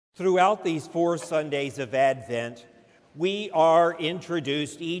Throughout these 4 Sundays of Advent, we are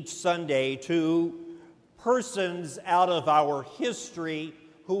introduced each Sunday to persons out of our history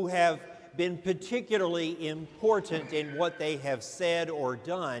who have been particularly important in what they have said or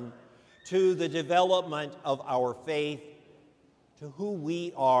done to the development of our faith, to who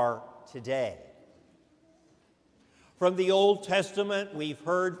we are today. From the Old Testament, we've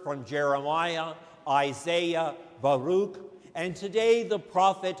heard from Jeremiah, Isaiah, Baruch, and today the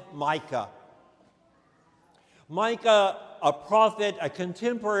prophet Micah. Micah, a prophet, a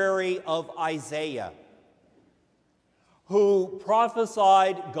contemporary of Isaiah, who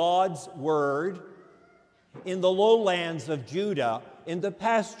prophesied God's word in the lowlands of Judah, in the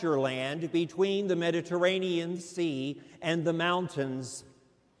pasture land between the Mediterranean Sea and the mountains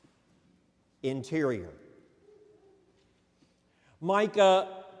interior.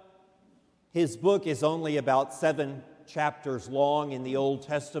 Micah, his book is only about 7 chapters long in the Old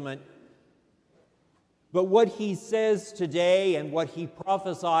Testament. But what he says today and what he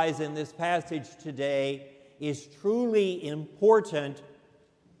prophesies in this passage today is truly important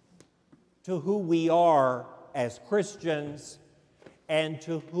to who we are as Christians and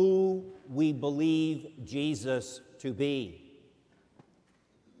to who we believe Jesus to be.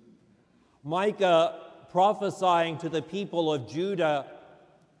 Micah, prophesying to the people of Judah,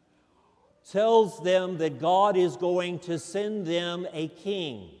 tells them that God is going to send them a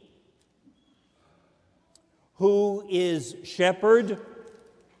king who is shepherd,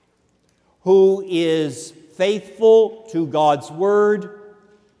 who is faithful to God's word,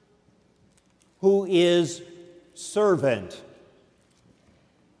 who is servant.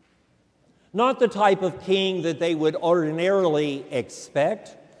 Not the type of king that they would ordinarily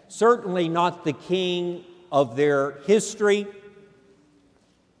expect, certainly not the king of their history,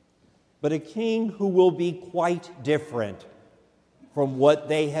 but a king who will be quite different from what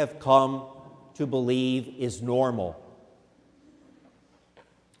they have come to believe is normal.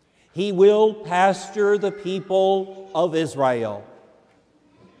 He will pasture the people of Israel,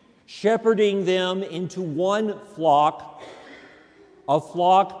 shepherding them into one flock, a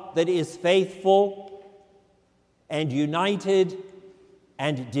flock that is faithful and united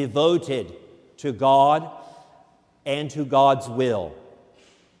and devoted to God and to God's will.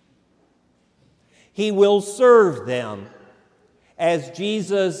 He will serve them as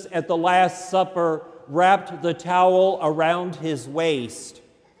Jesus at the Last Supper wrapped the towel around his waist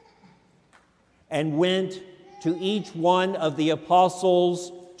and went to each one of the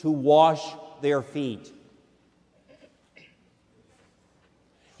apostles to wash their feet.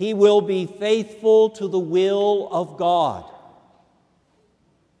 He will be faithful to the will of God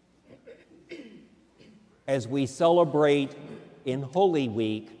as we celebrate in Holy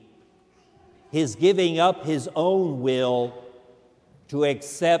Week his giving up his own will to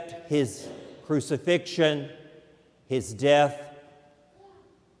accept his crucifixion, his death,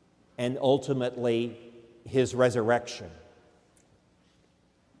 and ultimately his resurrection.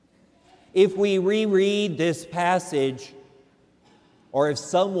 If we reread this passage, or if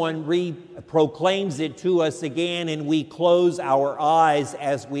someone proclaims it to us again and we close our eyes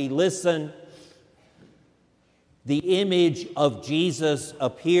as we listen, the image of Jesus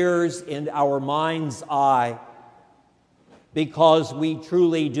appears in our mind's eye because we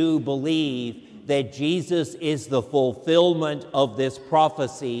truly do believe that Jesus is the fulfillment of this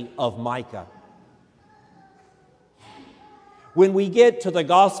prophecy of Micah. When we get to the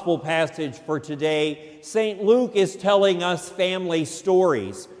gospel passage for today, St. Luke is telling us family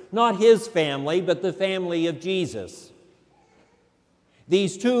stories. Not his family, but the family of Jesus.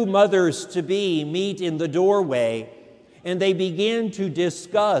 These 2 mothers-to-be meet in the doorway, and they begin to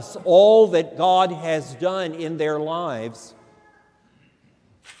discuss all that God has done in their lives.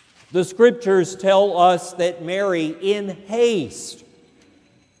 The scriptures tell us that Mary, in haste,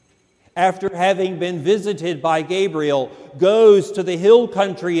 after having been visited by Gabriel, goes to the hill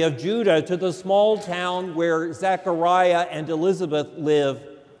country of Judah, to the small town where Zechariah and Elizabeth live.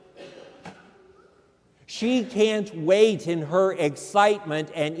 She can't wait in her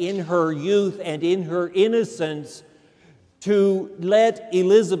excitement and in her youth and in her innocence to let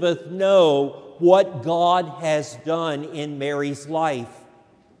Elizabeth know what God has done in Mary's life.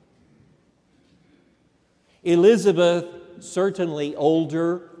 Elizabeth, certainly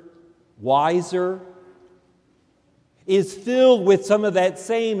older, wiser, is filled with some of that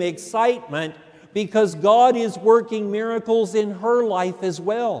same excitement because God is working miracles in her life as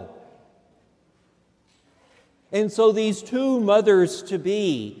well. And so these 2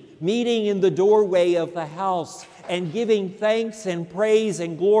 mothers-to-be meeting in the doorway of the house and giving thanks and praise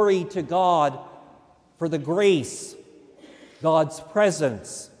and glory to God for the grace, God's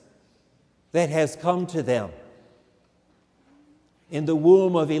presence, that has come to them. In the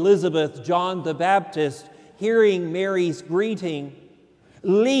womb of Elizabeth, John the Baptist, hearing Mary's greeting,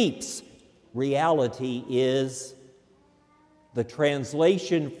 leaps. Reality is, the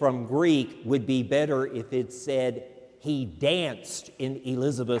translation from Greek would be better if it said, he danced in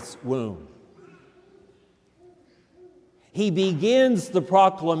Elizabeth's womb. He begins the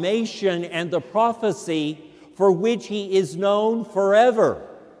proclamation and the prophecy for which he is known forever.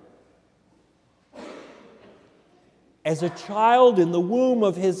 As a child in the womb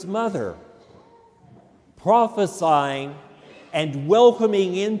of his mother, prophesying and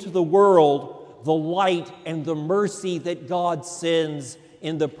welcoming into the world the light and the mercy that God sends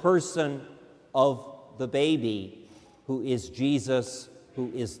in the person of the baby who is Jesus,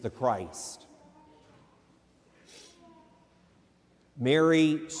 who is the Christ.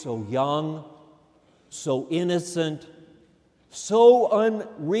 Mary, so young, so innocent, so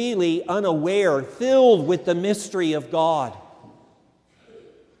really unaware, filled with the mystery of God.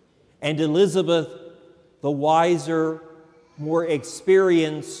 And Elizabeth, the wiser, more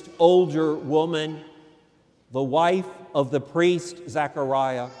experienced, older woman, the wife of the priest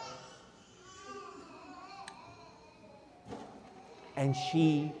Zechariah. And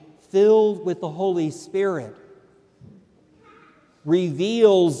she, filled with the Holy Spirit,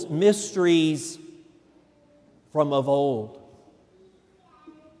 reveals mysteries from of old.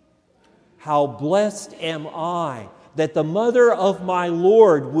 How blessed am I that the mother of my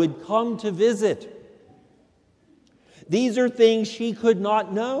Lord would come to visit. These are things she could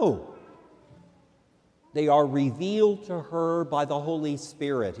not know. They are revealed to her by the Holy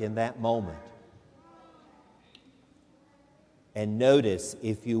Spirit in that moment. And notice,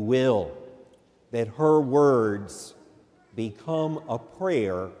 if you will, that her words become a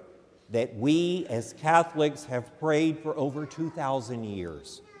prayer that we as Catholics have prayed for over 2,000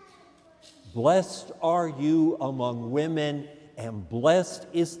 years. Blessed are you among women, and blessed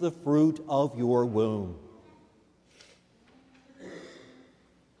is the fruit of your womb.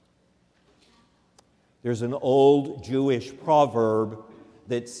 There's an old Jewish proverb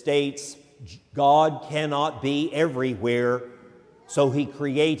that states, God cannot be everywhere, so he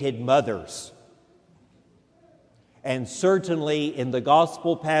created mothers. And certainly in the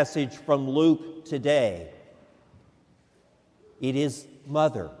gospel passage from Luke today, it is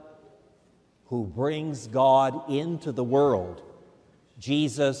mother who brings God into the world,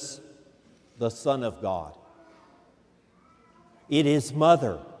 Jesus, the Son of God. It is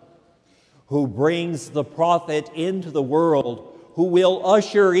mother who brings the prophet into the world, who will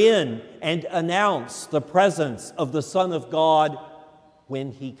usher in and announce the presence of the Son of God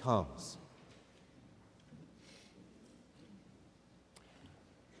when he comes.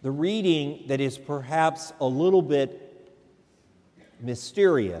 The reading that is perhaps a little bit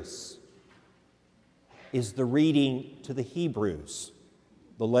mysterious is the reading to the Hebrews,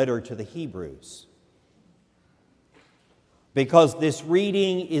 the letter to the Hebrews. Because this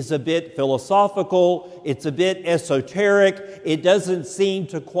reading is a bit philosophical, it's a bit esoteric, it doesn't seem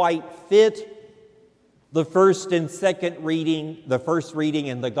to quite fit the first and second reading, the first reading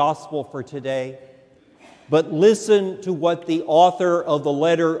in the gospel for today. But listen to what the author of the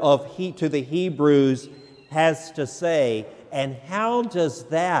letter to the Hebrews has to say, and how does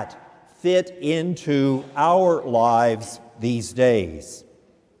that fit into our lives these days?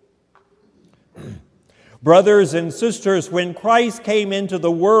 Brothers and sisters, when Christ came into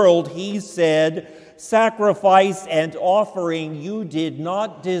the world, he said, "Sacrifice and offering you did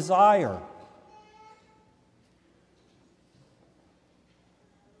not desire."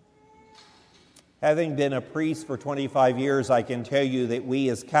 Having been a priest for 25 years, I can tell you that we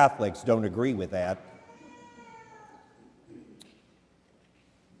as Catholics don't agree with that.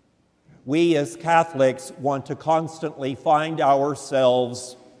 We as Catholics want to constantly find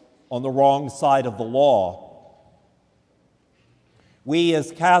ourselves on the wrong side of the law. We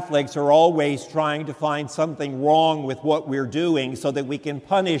as Catholics are always trying to find something wrong with what we're doing so that we can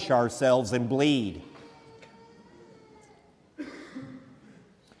punish ourselves and bleed.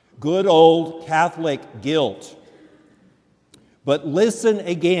 Good old Catholic guilt. But listen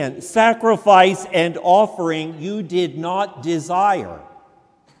again, sacrifice and offering you did not desire.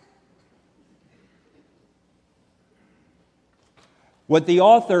 What the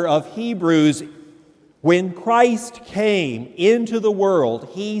author of Hebrews, when Christ came into the world,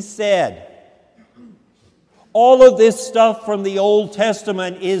 he said, all of this stuff from the Old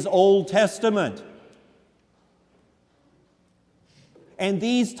Testament is Old Testament. And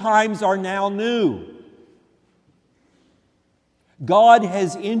these times are now new. God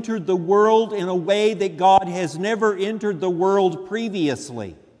has entered the world in a way that God has never entered the world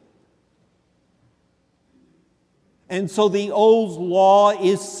previously. And so the old law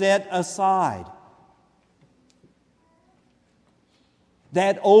is set aside.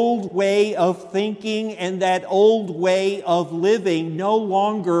 That old way of thinking and that old way of living no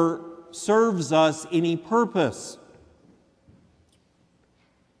longer serves us any purpose.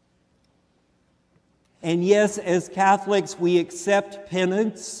 And yes, as Catholics, we accept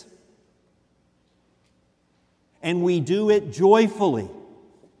penance, and we do it joyfully.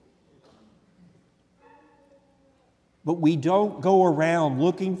 But we don't go around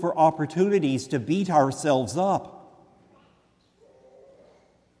looking for opportunities to beat ourselves up.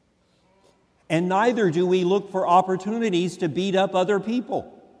 And neither do we look for opportunities to beat up other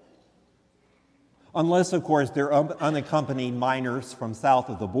people. Unless, of course, they're unaccompanied minors from south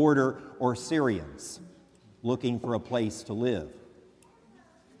of the border or Syrians looking for a place to live.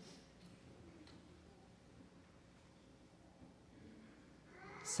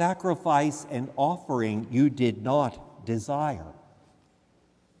 Sacrifice and offering you did not desire.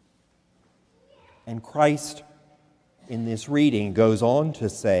 And Christ, in this reading, goes on to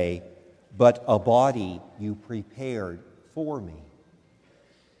say, "But a body you prepared for me."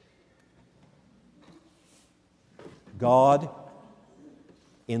 God,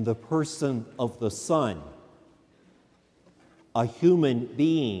 in the person of the Son, a human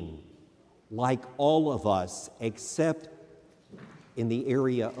being like all of us, except in the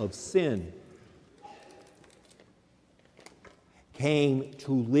area of sin, came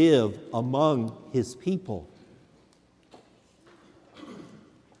to live among his people,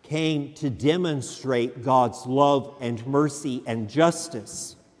 came to demonstrate God's love and mercy and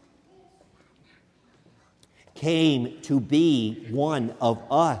justice, came to be one of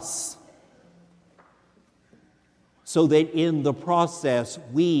us, so that in the process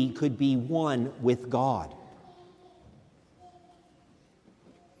we could be one with God.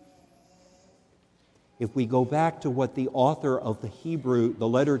 If we go back to what the author of the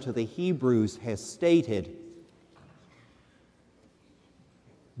letter to the Hebrews has stated,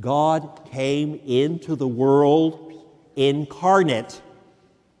 God came into the world incarnate,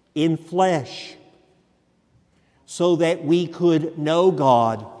 in flesh, so that we could know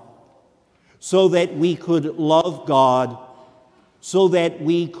God, so that we could love God, so that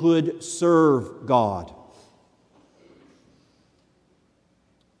we could serve God.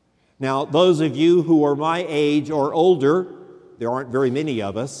 Now, those of you who are my age or older, there aren't very many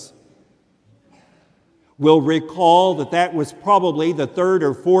of us, will recall that that was probably the third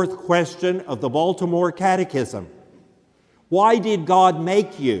or fourth question of the Baltimore Catechism. Why did God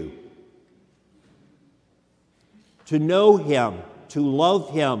make you? To know Him, to love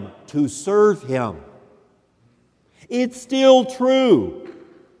Him, to serve Him. It's still true.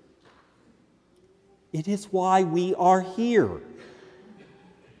 It is why we are here.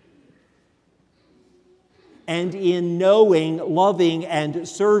 And in knowing, loving, and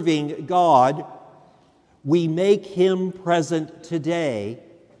serving God, we make Him present today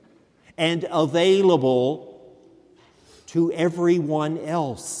and available to everyone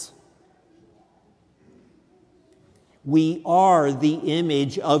else. We are the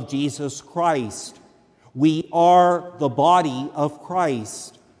image of Jesus Christ. We are the body of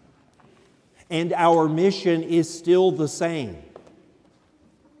Christ. And our mission is still the same.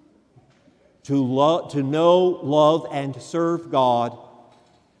 To know, love, and serve God,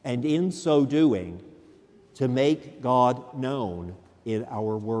 and in so doing, to make God known in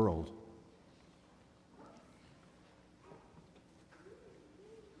our world.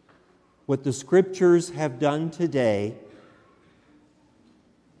 What the Scriptures have done today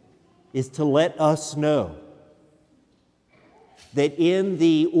is to let us know that in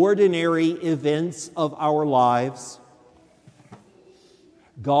the ordinary events of our lives,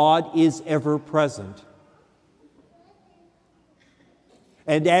 God is ever present.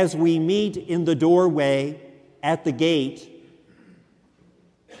 And as we meet in the doorway, at the gate,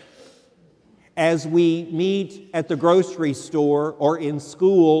 as we meet at the grocery store or in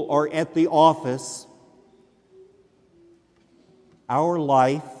school or at the office, our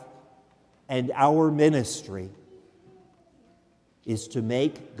life and our ministry is to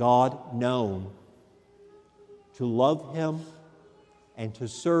make God known, to love Him and to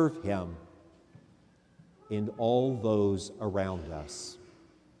serve Him in all those around us.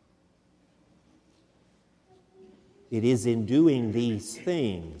 It is in doing these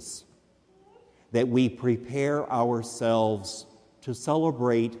things that we prepare ourselves to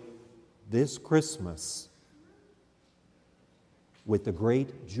celebrate this Christmas with the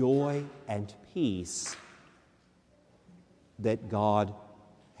great joy and peace that God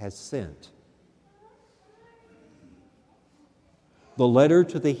has sent. The letter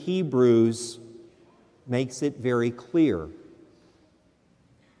to the Hebrews makes it very clear.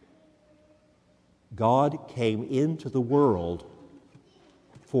 God came into the world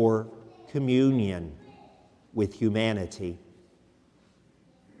for communion with humanity.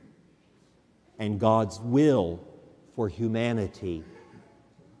 And God's will for humanity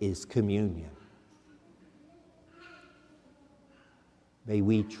is communion. May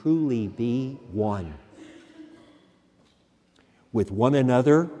we truly be one with one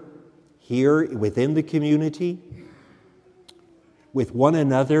another here within the community, with one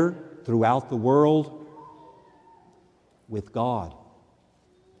another throughout the world, with God,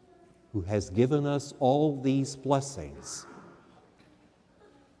 who has given us all these blessings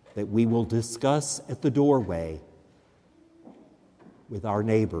that we will discuss at the doorway with our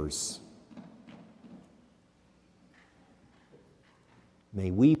neighbors.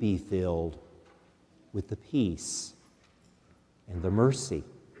 May we be filled with the peace and the mercy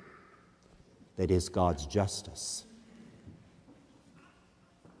that is God's justice.